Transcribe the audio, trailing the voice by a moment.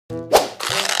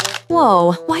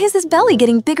Whoa, why is this belly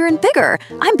getting bigger and bigger?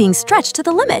 I'm being stretched to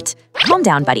the limit. Calm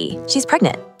down, buddy. She's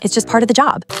pregnant. It's just part of the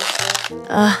job.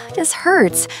 This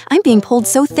hurts. I'm being pulled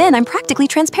so thin, I'm practically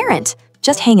transparent.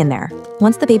 Just hang in there.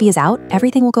 Once the baby is out,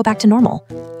 everything will go back to normal.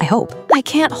 I hope. I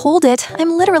can't hold it.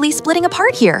 I'm literally splitting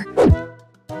apart here.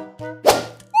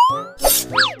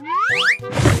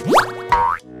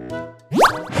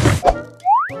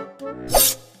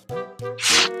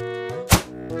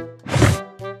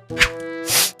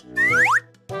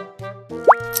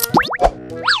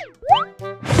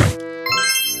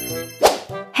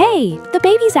 Hey, the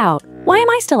baby's out. Why am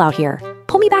I still out here?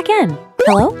 Pull me back in.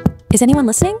 Hello? Is anyone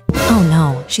listening? Oh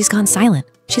no, she's gone silent.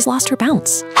 She's lost her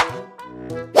bounce.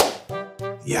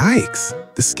 Yikes!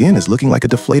 The skin is looking like a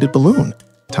deflated balloon.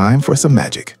 Time for some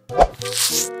magic.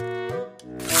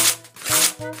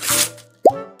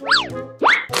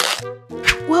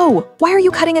 Whoa, why are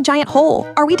you cutting a giant hole?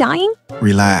 Are we dying?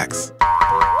 Relax.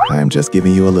 I'm just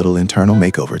giving you a little internal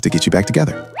makeover to get you back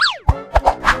together.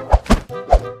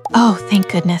 Oh, thank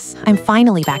goodness. I'm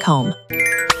finally back home.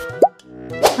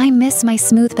 I miss my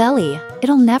smooth belly.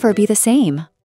 It'll never be the same.